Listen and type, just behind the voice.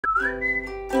Hi.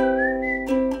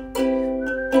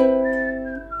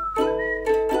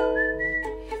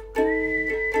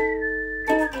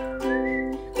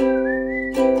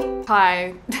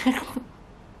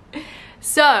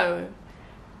 So,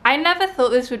 I never thought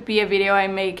this would be a video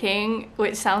I'm making,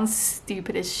 which sounds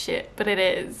stupid as shit, but it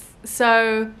is.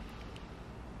 So,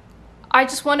 I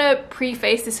just want to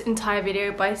preface this entire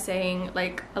video by saying,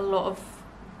 like, a lot of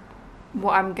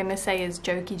what I'm gonna say is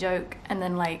jokey joke, and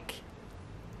then, like,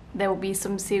 there will be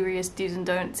some serious do's and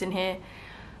don'ts in here.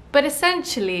 But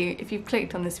essentially, if you've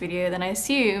clicked on this video, then I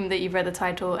assume that you've read the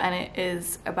title and it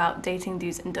is about dating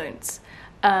do's and don'ts.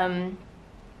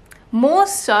 More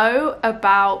so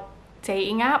about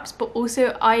dating apps, but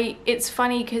also it's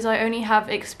funny because I only have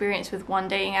experience with one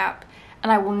dating app and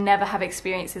I will never have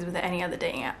experiences with any other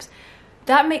dating apps.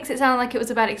 That makes it sound like it was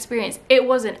a bad experience. It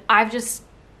wasn't. I've just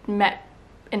met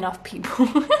enough people.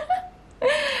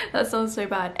 That sounds so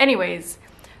bad. Anyways,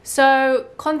 so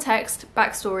context,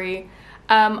 backstory.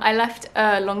 I left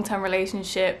a long-term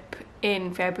relationship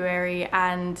in February,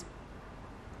 and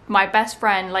my best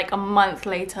friend, like a month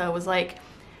later, was like,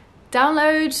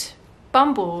 download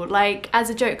Bumble, like, as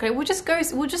a joke. Like, we'll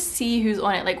just see who's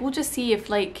on it. Like, we'll just see if,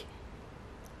 like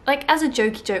as a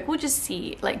jokey joke, we'll just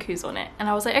see, like, who's on it. And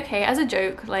I was like, okay, as a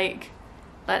joke, like,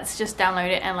 let's just download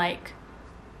it and, like,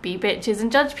 be bitches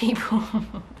and judge people.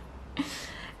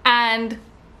 And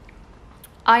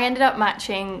I ended up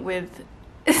matching with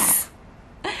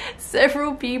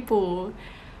several people,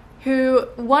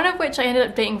 one of which I ended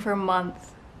up dating for a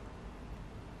month.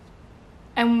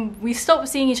 And we stopped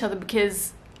seeing each other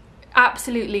because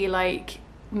absolutely, like,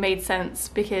 made sense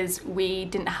because we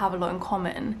didn't have a lot in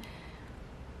common.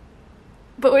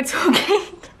 But we're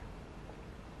talking...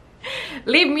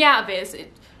 Leave me out of this.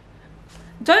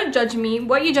 Don't judge me.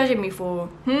 What are you judging me for?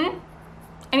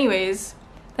 Anyways,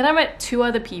 then I met two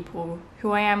other people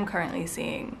who I am currently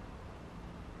seeing.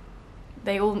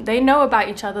 They know about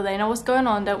each other. They know what's going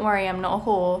on. Don't worry, I'm not a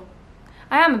whore.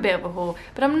 I am a bit of a whore,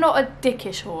 but I'm not a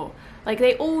dickish whore. Like,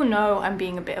 they all know I'm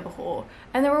being a bit of a whore,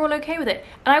 and they're all okay with it.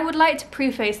 And I would like to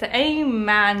preface that any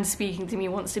man speaking to me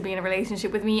wants to be in a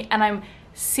relationship with me, and I'm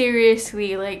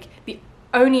seriously, like, the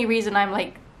only reason I'm,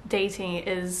 like, dating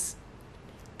is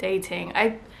dating.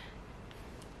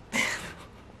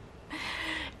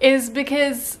 Is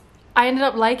because I ended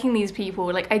up liking these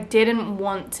people. Like, I didn't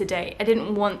want to date. I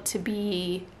didn't want to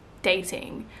be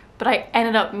dating. But I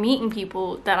ended up meeting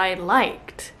people that I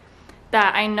liked,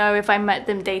 that I know if I met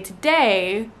them day to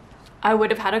day, I would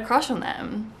have had a crush on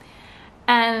them.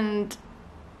 And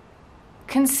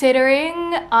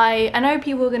considering, I know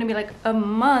people are gonna be like, a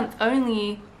month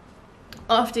only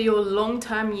after your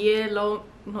long-term,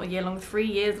 3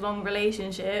 years long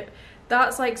relationship,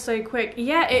 that's like so quick.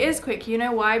 Yeah, it is quick. You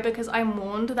know why? Because I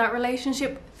mourned that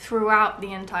relationship throughout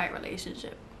the entire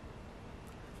relationship.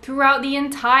 Throughout the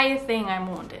entire thing, I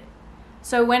mourned it.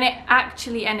 So when it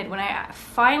actually ended, when I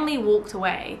finally walked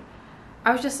away,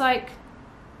 I was just like,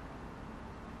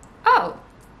 oh,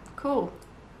 cool.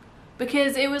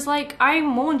 Because it was like, I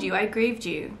mourned you, I grieved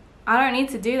you. I don't need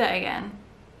to do that again.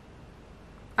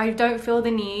 I don't feel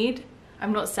the need.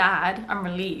 I'm not sad, I'm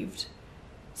relieved.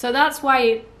 So that's why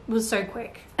it was so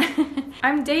quick.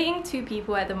 I'm dating two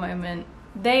people at the moment.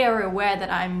 They are aware that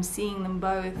I'm seeing them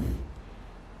both.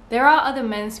 There are other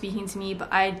men speaking to me,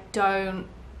 but I don't,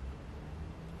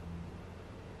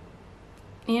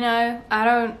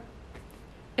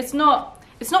 it's not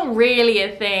really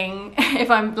a thing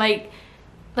if I'm like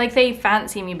they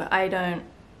fancy me, but I'm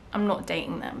not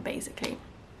dating them, basically.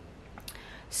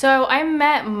 So I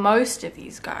met most of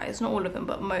these guys, not all of them,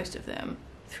 but most of them,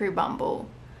 through Bumble.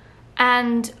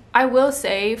 And I will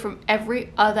say, from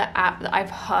every other app that I've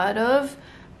heard of,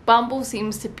 Bumble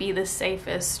seems to be the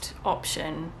safest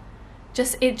option.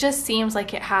 It just seems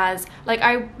like it has, like,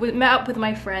 I met up with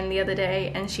my friend the other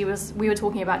day, and we were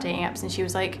talking about dating apps, and she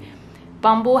was like,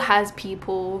 Bumble has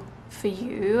people for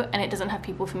you and it doesn't have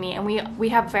people for me, and we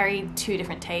have two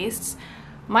different tastes.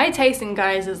 My taste in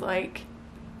guys is like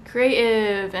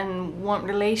creative and want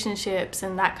relationships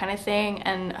and that kind of thing,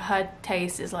 and her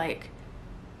taste is like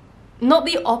not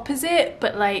the opposite,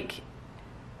 but like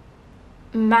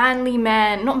manly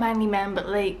men, not manly men, but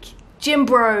like gym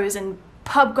bros and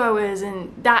pub goers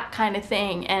and that kind of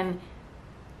thing. And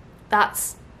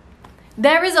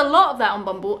there is a lot of that on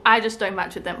Bumble. I just don't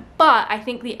match with them. But I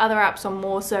think the other apps are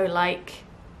more so like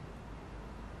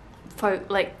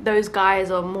those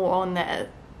guys are more on there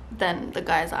than the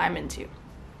guys that I'm into.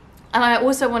 And I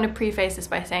also want to preface this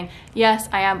by saying, yes,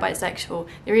 I am bisexual.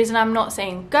 The reason I'm not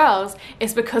saying girls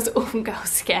is because all girls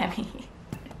scare me.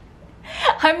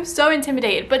 I'm so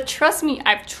intimidated, but trust me,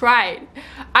 I've tried,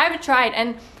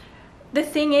 and the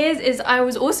thing is I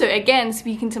was also, again,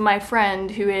 speaking to my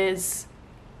friend who is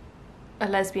a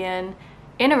lesbian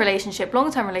in a relationship,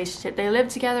 long-term relationship. They live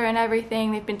together and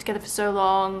everything. They've been together for so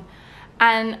long.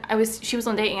 And she was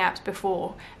on dating apps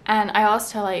before. And I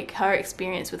asked her, like, her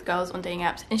experience with girls on dating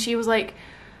apps. And she was like,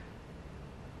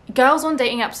 girls on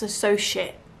dating apps are so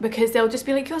shit. Because they'll just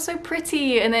be like, you're so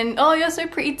pretty. And then, oh, you're so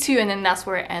pretty too. And then that's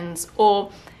where it ends.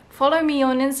 Or follow me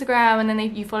on Instagram. And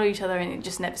then you follow each other and you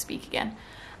just never speak again.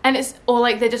 And it's, or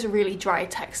like they're just really dry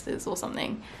texters or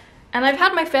something. And I've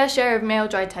had my fair share of male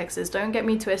dry texters, don't get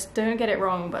me twisted, don't get it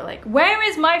wrong, but like, where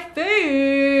is my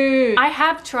food? I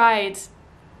have tried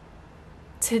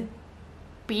to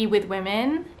be with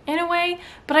women in a way,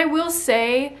 but I will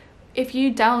say, if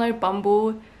you download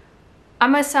Bumble,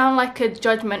 I'm gonna sound like a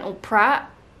judgmental prat,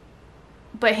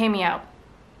 but hear me out.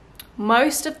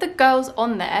 Most of the girls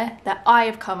on there that I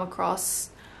have come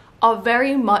across are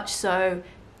very much so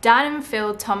Dan and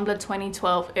Phil Tumblr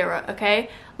 2012 era, okay?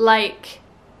 Like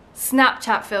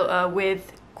Snapchat filter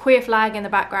with queer flag in the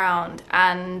background,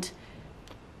 and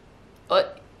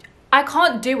I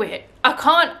can't do it.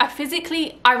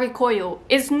 I recoil.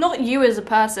 It's not you as a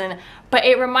person, but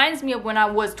it reminds me of when I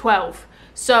was 12.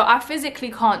 So I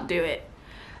physically can't do it.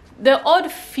 The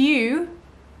odd few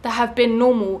that have been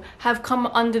normal have come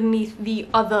underneath the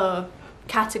other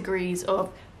categories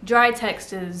of dry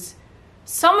texters.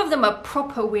 Some of them are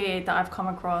proper weird that I've come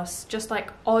across, just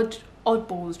like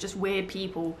oddballs, just weird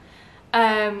people.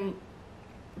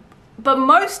 But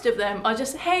most of them are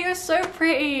just, hey, you're so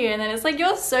pretty, and then it's like,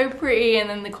 you're so pretty, and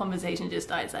then the conversation just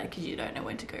dies there because you don't know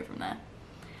where to go from there.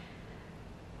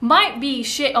 Might be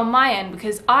shit on my end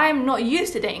because I'm not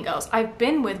used to dating girls. I've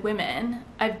been with women,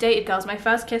 I've dated girls. My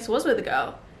first kiss was with a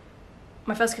girl.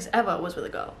 My first kiss ever was with a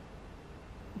girl.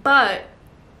 But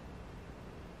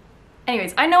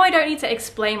anyways, I know I don't need to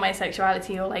explain my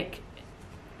sexuality or like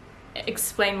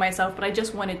explain myself, but I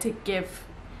just wanted to give,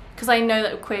 because I know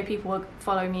that queer people will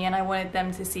follow me, and I wanted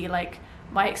them to see like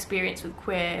my experience with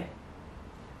queer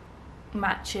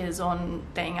matches on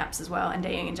dating apps as well, and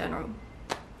dating in general.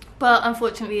 But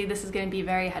unfortunately this is going to be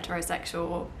very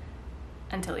heterosexual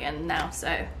until the end now,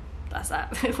 so that's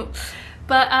that.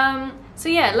 But so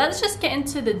yeah, let's just get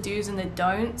into the do's and the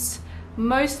don'ts,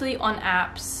 mostly on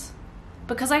apps,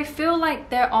 because I feel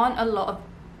like there aren't a lot of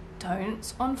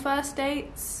don'ts on first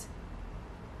dates.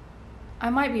 I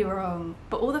might be wrong,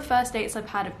 but all the first dates I've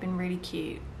had have been really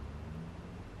cute.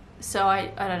 So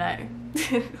I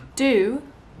don't know. Do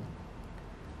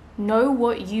know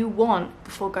what you want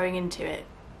before going into it.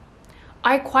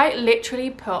 I quite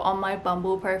literally put on my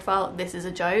Bumble profile, this is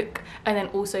a joke, and then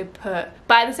also put,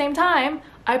 but at the same time,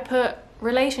 I put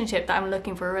relationship, that I'm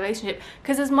looking for a relationship.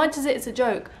 Because as much as it's a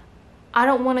joke, I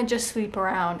don't want to just sleep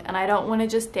around, and I don't want to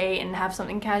just date and have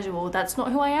something casual. That's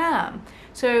not who I am.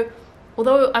 So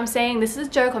although I'm saying this is a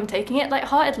joke, I'm taking it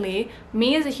lightheartedly,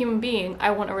 me as a human being,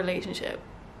 I want a relationship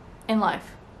in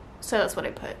life. So that's what I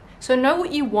put. So know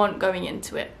what you want going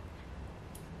into it.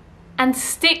 And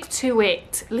stick to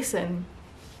it. Listen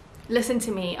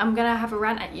to me. I'm gonna have a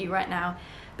rant at you right now,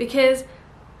 because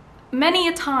many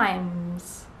a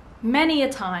times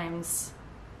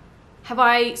have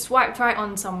I swiped right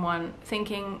on someone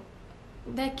thinking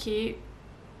they're cute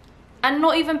and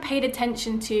not even paid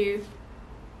attention to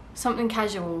something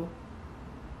casual,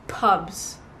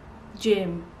 pubs,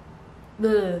 gym,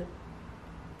 ugh.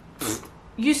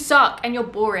 You suck and you're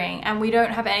boring and we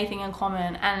don't have anything in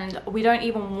common and we don't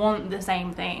even want the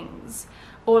same things,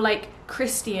 or like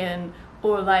Christian,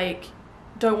 or like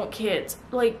don't want kids.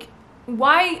 Like,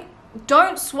 why?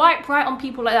 Don't swipe right on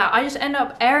people like that. I just end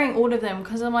up airing all of them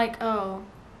because I'm like, oh,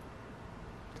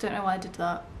 don't know why I did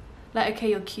that. Like, okay,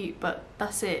 you're cute, but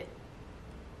that's it.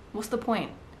 What's the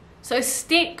point? So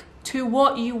stick to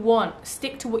what you want.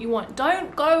 Stick to what you want.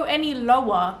 Don't go any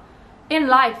lower in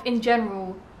life in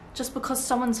general just because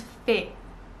someone's fit.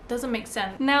 Doesn't make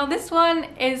sense. Now this one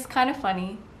is kind of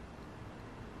funny.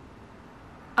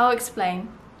 I'll explain.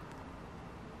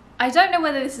 I don't know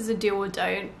whether this is a do or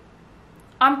don't.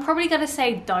 I'm probably gonna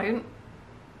say don't.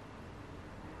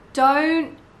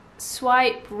 Don't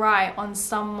swipe right on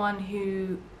someone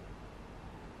who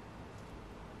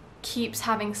keeps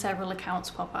having several accounts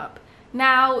pop up.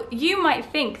 Now, you might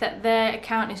think that their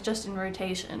account is just in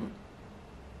rotation.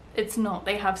 It's not.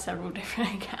 They have several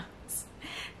different accounts.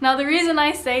 Now, the reason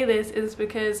I say this is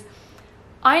because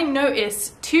I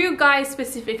noticed two guys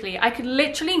specifically. I could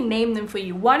literally name them for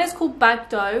you. One is called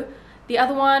Bagdo. The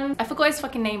other one, I forgot his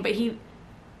fucking name, but he's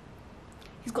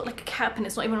got like a cap and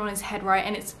it's not even on his head, right?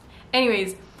 And it's,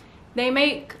 anyways, they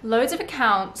make loads of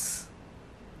accounts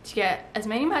to get as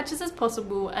many matches as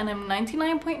possible, and I'm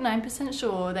 99.9%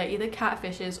 sure they're either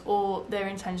catfishes or their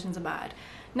intentions are bad.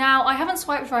 Now, I haven't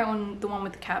swiped right on the one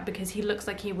with the cat because he looks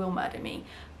like he will murder me,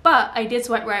 but I did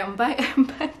swipe right on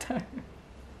Bagdo.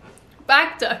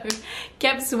 Bagdo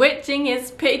kept switching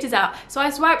his pictures out, so I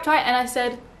swiped right and I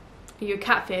said, "Are you a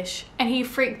catfish?" And he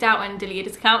freaked out and deleted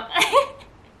his account.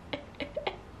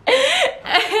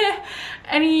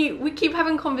 And we keep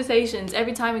having conversations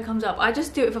every time he comes up. I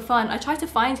just do it for fun. I try to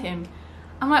find him.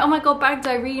 I'm like, oh my god,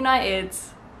 Bagdo reunited.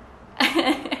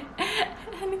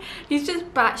 And he's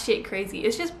just batshit crazy.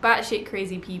 It's just batshit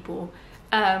crazy people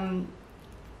on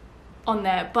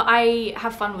there. But I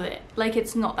have fun with it. Like,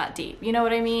 it's not that deep. You know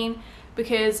what I mean?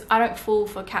 Because I don't fall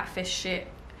for catfish shit.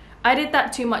 I did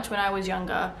that too much when I was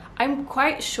younger. I'm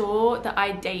quite sure that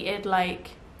I dated,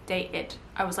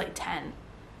 I was like 10.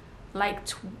 Like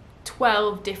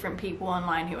 12 different people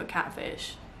online who were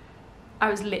catfish.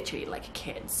 I was literally like a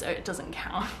kid, so it doesn't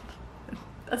count.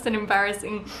 That's an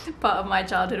embarrassing part of my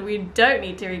childhood we don't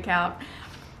need to recount.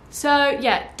 So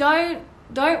yeah, don't,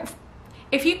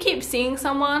 if you keep seeing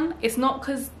someone, it's not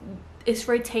because it's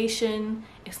rotation,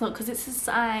 it's not because it's a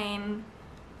sign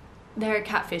they're a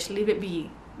catfish. Leave it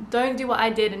be. Don't do what I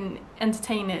did and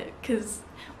entertain it, because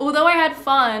although I had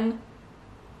fun,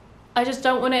 I just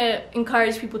don't want to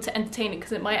encourage people to entertain it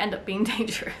because it might end up being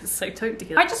dangerous. So don't do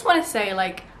that. I just want to say,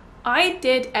 like, I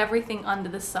did everything under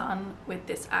the sun with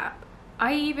this app.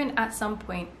 I even at some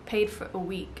point paid for a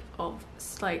week of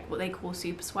like what they call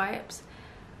super swipes,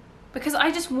 because I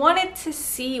just wanted to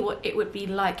see what it would be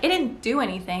like. It didn't do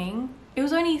anything. It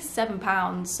was only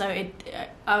 £7, so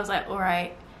I was like, all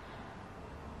right.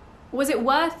 Was it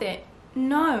worth it?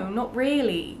 No, not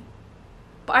really.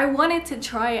 But I wanted to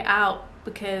try it out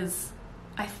because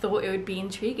I thought it would be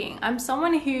intriguing. I'm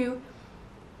someone who,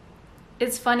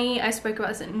 it's funny, I spoke about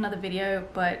this in another video,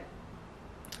 but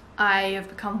I have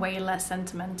become way less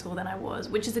sentimental than I was,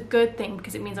 which is a good thing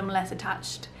because it means I'm less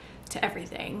attached to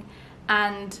everything.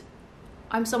 And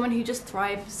I'm someone who just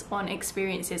thrives on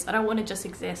experiences. I don't want to just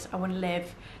exist, I want to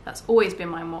live. That's always been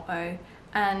my motto.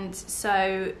 And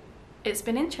so it's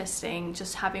been interesting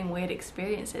just having weird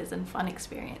experiences and fun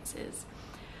experiences.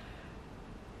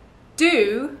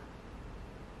 Do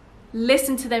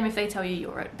listen to them if they tell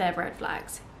you they're red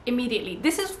flags immediately.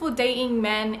 This is for dating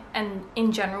men and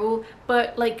in general,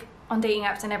 but like on dating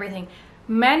apps and everything.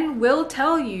 Men will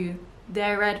tell you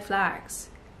they're red flags.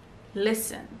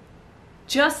 Listen.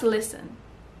 Just listen.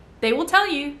 They will tell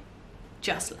you,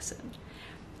 just listen.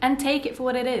 And take it for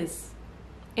what it is.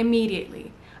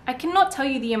 Immediately. I cannot tell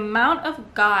you the amount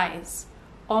of guys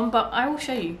on, but I will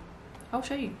show you. I'll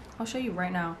show you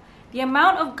right now. The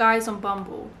amount of guys on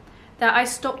Bumble that I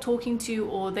stopped talking to,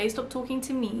 or they stopped talking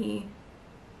to me,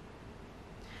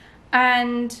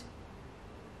 and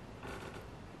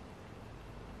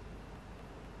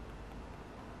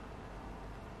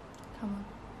come on.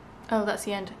 Oh, that's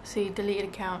the end. See, deleted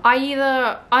account.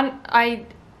 I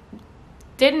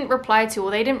didn't reply to,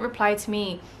 or they didn't reply to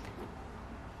me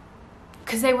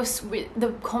because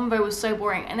the convo was so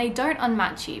boring, and they don't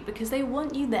unmatch you because they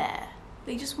want you there.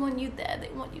 They just want you there. They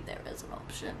want you there as an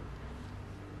option.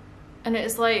 And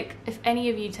it's like, if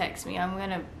any of you text me, I'm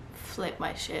gonna flip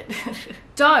my shit.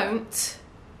 Don't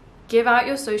give out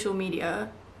your social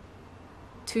media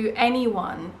to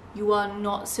anyone you are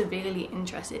not severely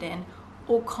interested in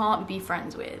or can't be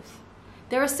friends with.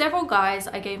 There are several guys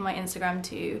I gave my Instagram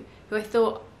to who I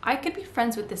thought I could be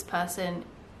friends with this person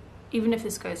even if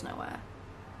this goes nowhere.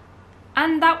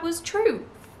 And that was true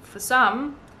for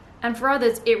some. And for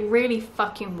others, it really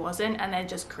fucking wasn't, and they're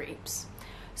just creeps.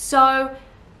 So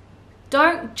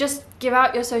don't just give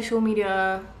out your social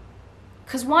media,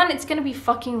 because one, it's gonna be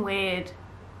fucking weird.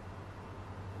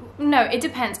 No, it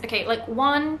depends. Okay, like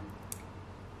one,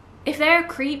 if they're a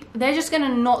creep, they're just gonna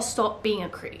not stop being a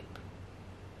creep.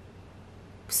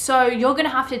 So you're gonna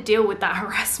have to deal with that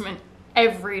harassment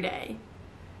every day,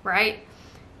 right?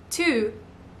 Two,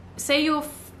 say you're,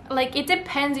 like, it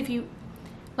depends if you,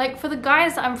 like for the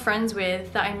guys that I'm friends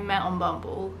with that I met on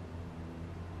Bumble,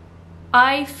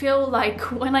 I feel like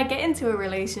when I get into a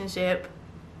relationship,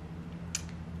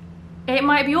 it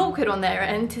might be awkward on their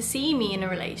end to see me in a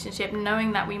relationship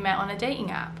knowing that we met on a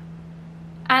dating app.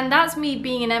 And that's me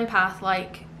being an empath,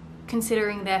 like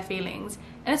considering their feelings.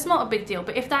 And it's not a big deal,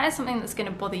 but if that is something that's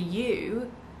gonna bother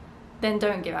you, then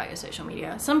don't give out your social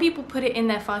media. Some people put it in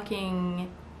their fucking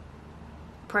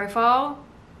profile.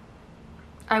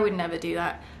 I would never do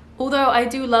that. Although I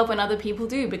do love when other people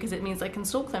do, because it means I can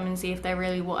stalk them and see if they're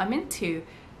really what I'm into.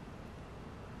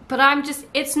 But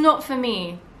it's not for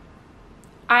me.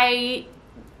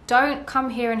 Don't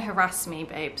come here and harass me,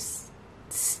 babes.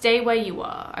 stay where you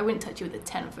are. I wouldn't touch you with a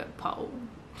 10-foot pole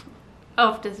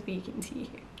after speaking to you.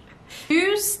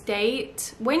 Do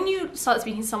state, when you start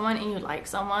speaking to someone and you like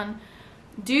someone,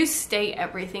 do state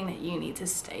everything that you need to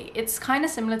state. It's kind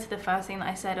of similar to the first thing that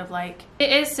I said of like, it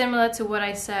is similar to what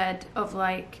I said of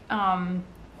like,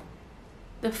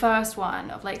 the first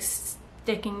one of like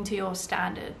sticking to your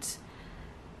standards.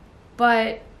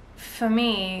 But for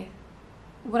me,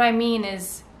 what I mean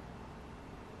is,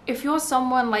 if you're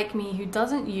someone like me who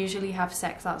doesn't usually have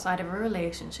sex outside of a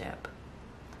relationship,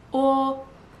 or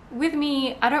with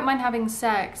me, I don't mind having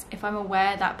sex if I'm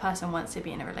aware that person wants to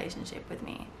be in a relationship with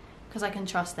me, because I can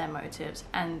trust their motives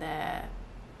and their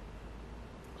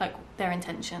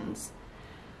intentions.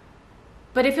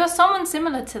 But if you're someone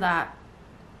similar to that,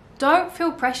 don't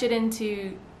feel pressured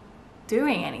into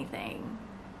doing anything.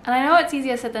 And I know it's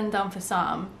easier said than done for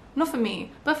some, not for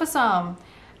me, but for some.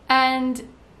 And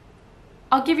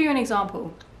I'll give you an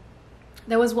example.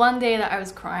 There was one day that I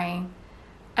was crying,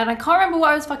 and I can't remember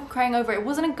what I was fucking crying over. It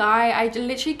wasn't a guy. I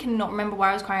literally cannot remember why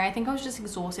I was crying. I think I was just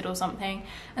exhausted or something.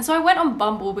 And so I went on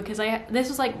Bumble because this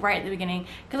was like right at the beginning,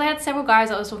 because I had several guys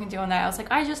I was talking to on there. I was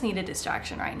like, I just need a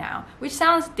distraction right now, which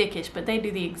sounds dickish, but they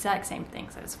do the exact same thing,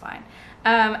 so it's fine.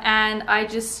 And I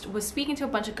just was speaking to a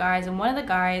bunch of guys, and one of the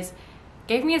guys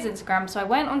gave me his Instagram. So I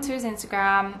went onto his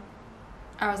Instagram.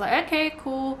 I was like, okay,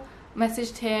 cool.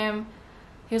 Messaged him.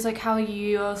 He was like, how are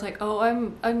you? I was like, oh,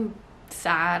 I'm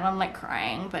sad. I'm like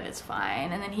crying, but it's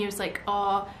fine. And then he was like,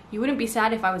 oh, you wouldn't be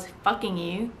sad if I was fucking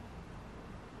you.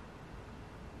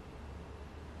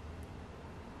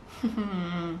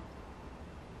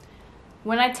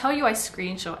 When I tell you I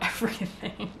screenshot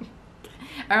everything.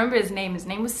 I remember his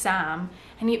name was Sam,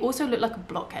 and he also looked like a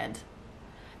blockhead.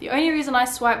 The only reason I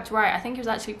swiped right, I think it was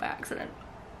actually by accident.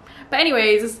 But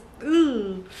anyways,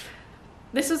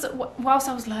 this was whilst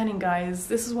I was learning, guys.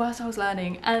 This is whilst I was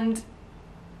learning, and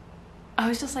I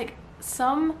was just like,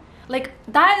 I've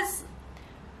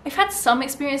had some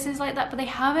experiences like that, but they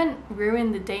haven't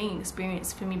ruined the dating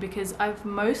experience for me, because I've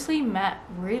mostly met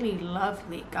really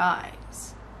lovely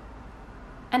guys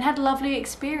and had lovely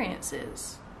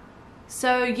experiences.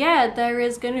 So yeah, there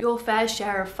is gonna be your fair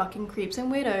share of fucking creeps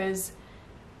and weirdos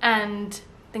and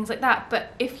things like that.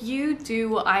 But if you do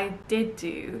what I did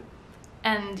do,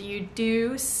 and you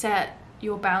do set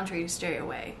your boundaries straight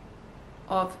away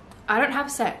of, I don't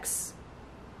have sex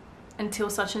until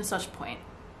such and such point.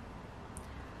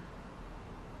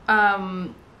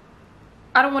 I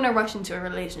don't want to rush into a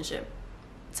relationship,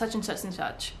 such and such and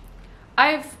such.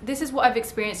 This is what I've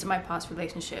experienced in my past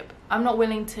relationship. I'm not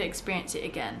willing to experience it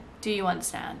again. Do you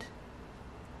understand?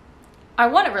 I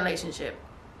want a relationship.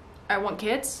 I want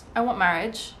kids. I want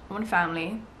marriage. I want a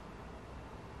family.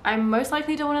 I most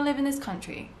likely don't want to live in this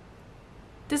country.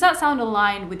 Does that sound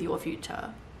aligned with your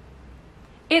future?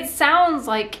 It sounds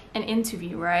like an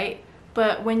interview, right?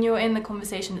 But when you're in the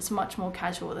conversation, it's much more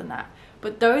casual than that.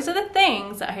 But those are the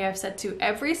things that I have said to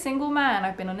every single man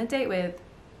I've been on a date with.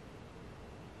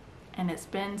 And it's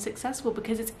been successful,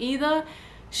 because it's either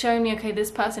showing me, okay, this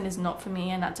person is not for me,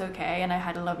 and that's okay, and I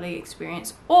had a lovely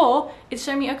experience, or it's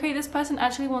showing me, okay, this person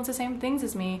actually wants the same things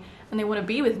as me and they want to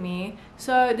be with me,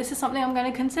 so this is something I'm going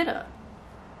to consider.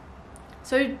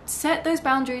 So set those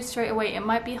boundaries straight away. It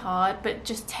might be hard, but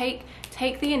just take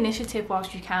the initiative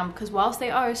whilst you can, because whilst they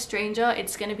are a stranger,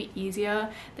 it's going to be easier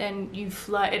than you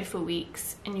flirted for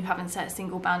weeks and you haven't set a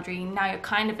single boundary. Now you're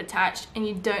kind of attached and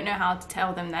you don't know how to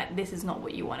tell them that this is not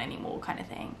what you want anymore, kind of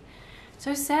thing.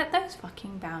 So set those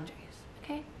fucking boundaries,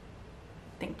 okay?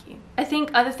 Thank you. I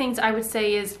think other things I would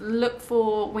say is look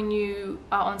for, when you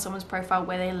are on someone's profile,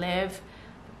 where they live.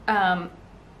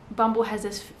 Bumble has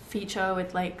this feature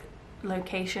with like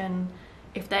location.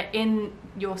 If they're in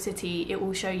your city, it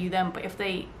will show you them, but if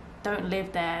they don't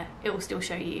live there, it will still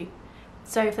show you.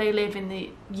 So if they live in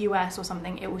the US or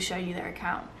something, it will show you their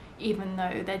account, even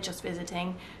though they're just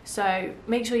visiting. So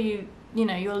make sure you're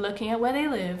looking at where they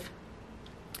live.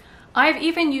 I've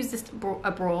even used this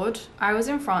abroad. I was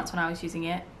in France when I was using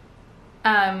it.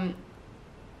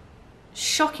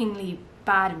 Shockingly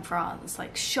bad in France,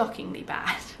 like shockingly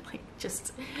bad. Like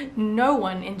just no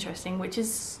one interesting, which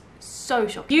is so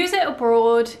shocking. Use it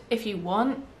abroad if you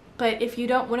want, but if you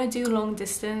don't want to do long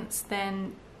distance,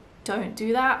 then don't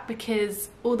do that, because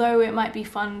although it might be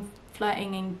fun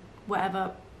flirting and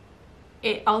whatever,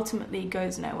 it ultimately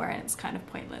goes nowhere and it's kind of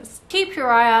pointless. Keep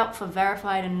your eye out for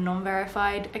verified and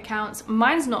non-verified accounts.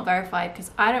 Mine's not verified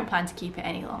because I don't plan to keep it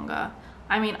any longer.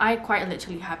 I mean, I quite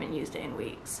literally haven't used it in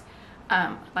weeks.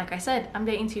 Like I said, I'm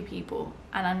dating 2 people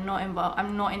and I'm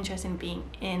not interested in being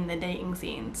in the dating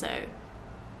scene, so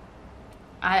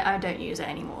I don't use it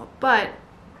anymore. But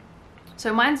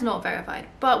So mine's not verified,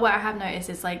 but what I have noticed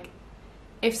is like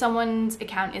if someone's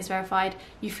account is verified,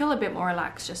 you feel a bit more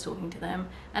relaxed just talking to them.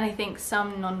 And I think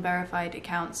some non-verified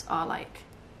accounts are like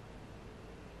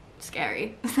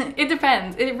scary. It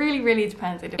depends. It really, really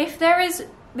depends. If there is,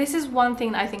 this is one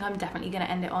thing that I think I'm definitely going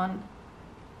to end it on.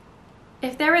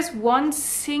 If there is one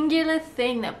singular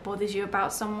thing that bothers you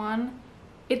about someone,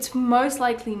 it's most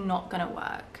likely not going to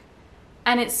work.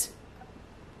 And it's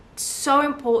so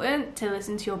important to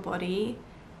listen to your body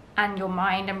and your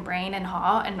mind and brain and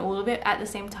heart and all of it at the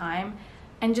same time,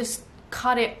 and just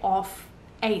cut it off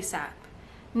ASAP.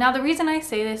 Now the reason I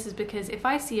say this is because if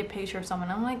I see a picture of someone,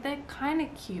 I'm like, they're kind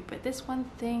of cute, but this one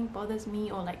thing bothers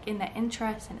me, or like in their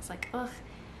interest, and it's like, ugh,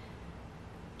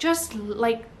 just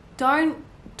like don't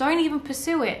even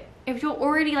pursue it. If you're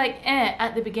already like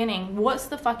at the beginning, what's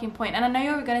the fucking point? And I know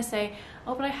you're gonna say,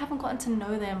 oh, but I haven't gotten to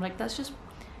know them. Like that's just,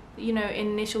 you know,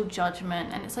 initial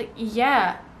judgment. And it's like,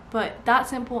 yeah, but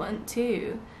that's important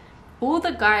too. All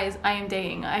the guys I am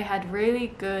dating, I had really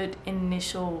good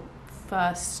initial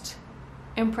first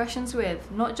impressions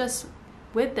with, not just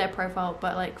with their profile,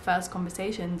 but like first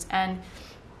conversations. And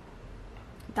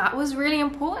that was really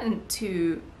important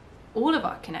to all of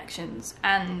our connections,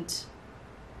 and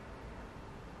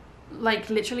like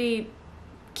literally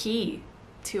key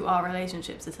to our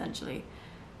relationships essentially.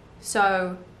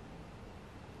 So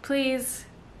please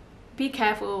be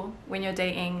careful when you're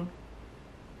dating.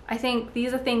 I think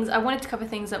these are things I wanted to cover,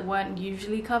 things that weren't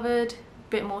usually covered, a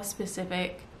bit more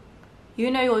specific.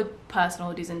 You know your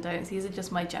personal do's and don'ts. These are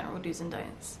just my general do's and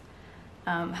don'ts.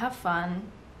 Have fun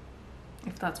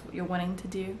if that's what you're wanting to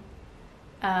do.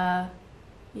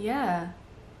 Yeah,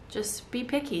 just be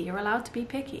picky. You're allowed to be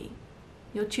picky.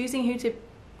 You're choosing who to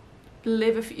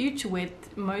live a future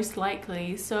with, most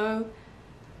likely, so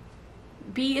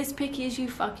be as picky as you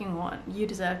fucking want. You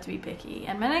deserve to be picky,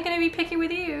 and men are gonna be picky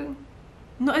with you.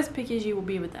 Not as picky as you will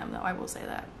be with them, though, I will say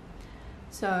that.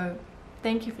 So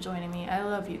thank you for joining me. I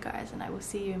love you guys, and I will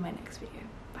see you in my next video.